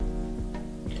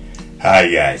Hi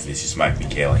guys, this is Mike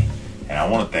Michele, and I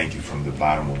want to thank you from the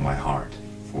bottom of my heart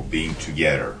for being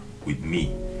together with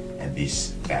me and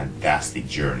this fantastic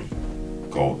journey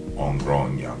called On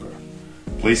Growing Younger.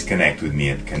 Please connect with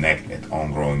me at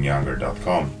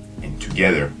connect@ongrowingyounger.com, and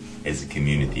together as a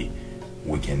community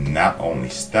we can not only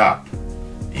stop,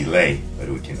 delay, but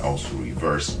we can also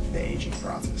reverse the aging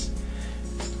process.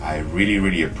 I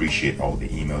really appreciate all the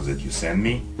emails that you send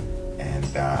me, and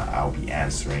I'll be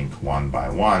answering one by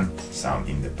one, some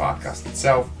in the podcast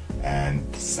itself and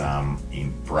some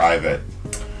in private.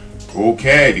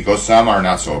 Okay, because some are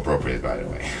not so appropriate, by the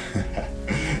way.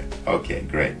 Okay,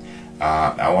 great.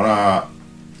 I want to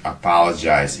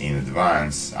apologize in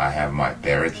advance. I have my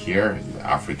parrot here,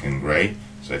 African Grey,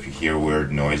 so if you hear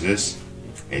weird noises,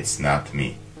 it's not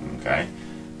me, okay?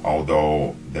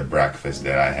 Although the breakfast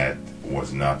that I had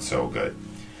was not so good.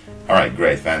 Alright,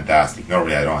 great, fantastic.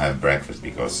 Normally I don't have breakfast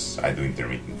because I do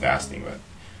intermittent fasting, but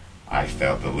I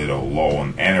felt a little low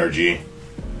on energy.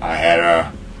 I had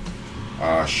a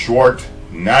short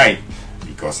night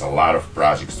because a lot of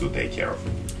projects to take care of.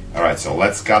 Alright, so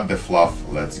let's cut the fluff,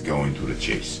 let's go into the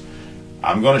chase.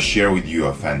 I'm gonna share with you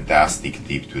a fantastic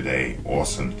tip today,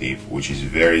 awesome tip, which is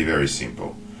very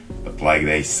simple. But like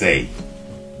they say,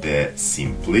 the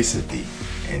simplicity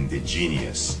and the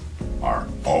genius are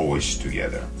always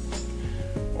together.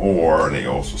 Or they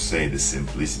also say the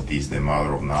simplicity is the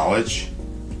mother of knowledge.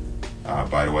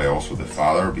 By the way, also the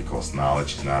father, because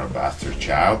knowledge is not a bastard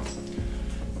child.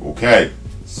 Okay,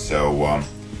 so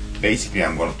basically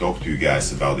I'm going to talk to you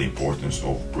guys about the importance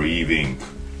of breathing.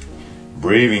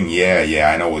 Breathing,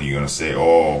 yeah, I know what you're going to say.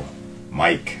 Oh,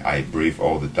 Mike, I breathe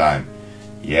all the time.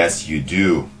 Yes, you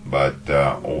do, but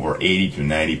over 80 to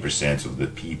 90% of the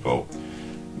people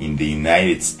in the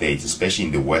United States, especially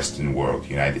in the Western world,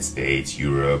 United States,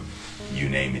 Europe, you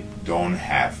name it, don't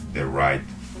have the right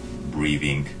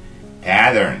breathing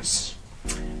patterns.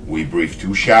 We breathe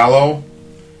too shallow,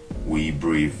 we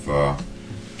breathe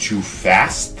too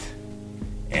fast,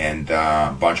 and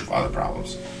a bunch of other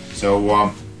problems.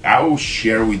 So I will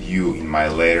share with you in my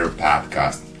later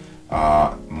podcast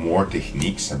more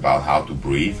techniques about how to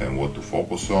breathe and what to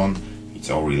focus on. It's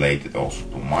all related also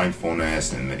to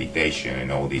mindfulness and meditation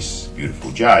and all this beautiful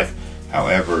jive.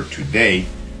 However, today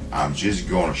I'm just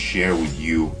going to share with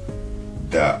you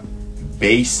the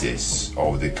basis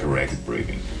of the correct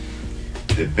breathing.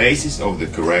 The basis of the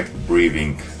correct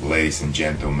breathing, ladies and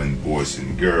gentlemen, boys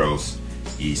and girls,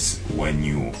 is when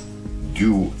you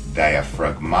do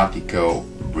diaphragmatical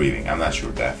breathing. I'm not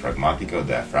sure,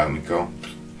 diaphragmical,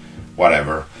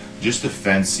 whatever. Just a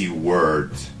fancy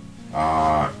word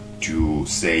to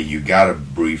say you gotta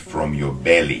breathe from your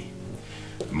belly.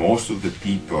 Most of the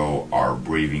people are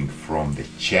breathing from the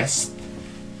chest,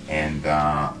 and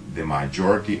the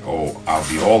majority of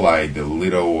alveoli, the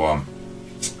little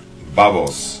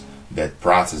bubbles that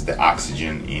process the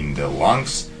oxygen in the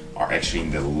lungs, are actually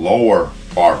in the lower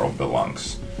part of the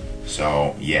lungs.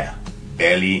 So yeah,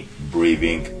 belly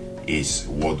breathing is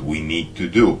what we need to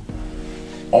do.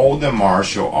 All the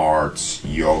martial arts,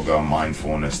 yoga,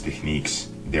 mindfulness techniques,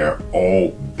 they're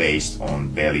all based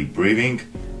on belly breathing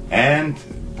and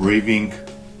breathing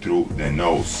through the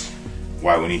nose.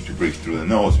 Why we need to breathe through the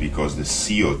nose? Because the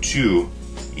CO2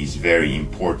 is very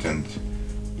important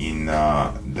in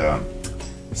the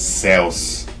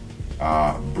cell's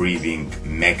breathing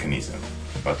mechanism.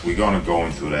 But we're gonna go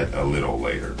into that a little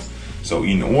later. So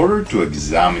in order to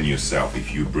examine yourself,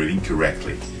 if you're breathing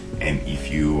correctly and if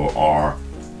you are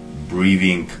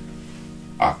breathing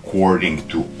according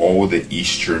to all the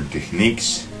Eastern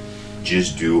techniques,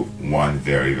 just do one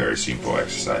very simple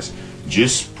exercise.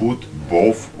 Just put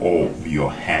both of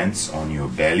your hands on your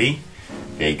belly,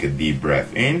 take a deep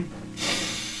breath in,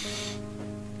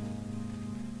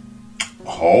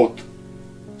 hold,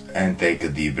 and take a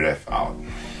deep breath out.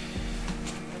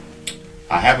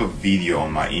 I have a video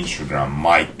on my Instagram,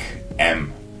 Mike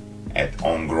M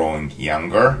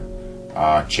 @ongrowingyounger.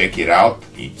 Check it out.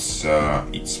 It's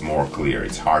more clear.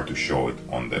 It's hard to show it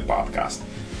on the podcast.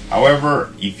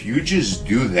 However, if you just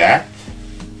do that,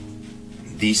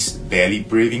 this belly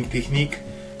breathing technique,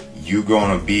 you're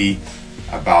gonna be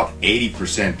about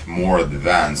 80% more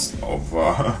advanced of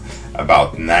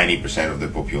about 90% of the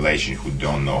population who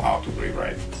don't know how to breathe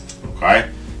right. Okay,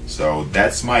 so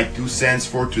that's my 2 cents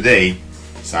for today.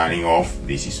 Signing off.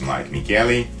 This is Mike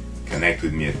Michele. Connect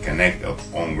with me at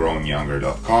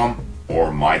connect@ongrowingyounger.com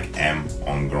or Mike M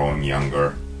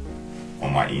 @ongrowingyounger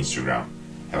on my Instagram.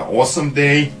 Have an awesome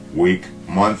day, week,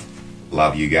 month.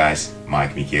 Love you guys.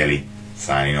 Mike Michele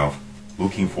signing off.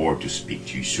 Looking forward to speak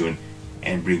to you soon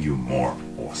and bring you more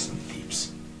awesome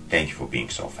tips. Thank you for being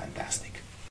so fantastic.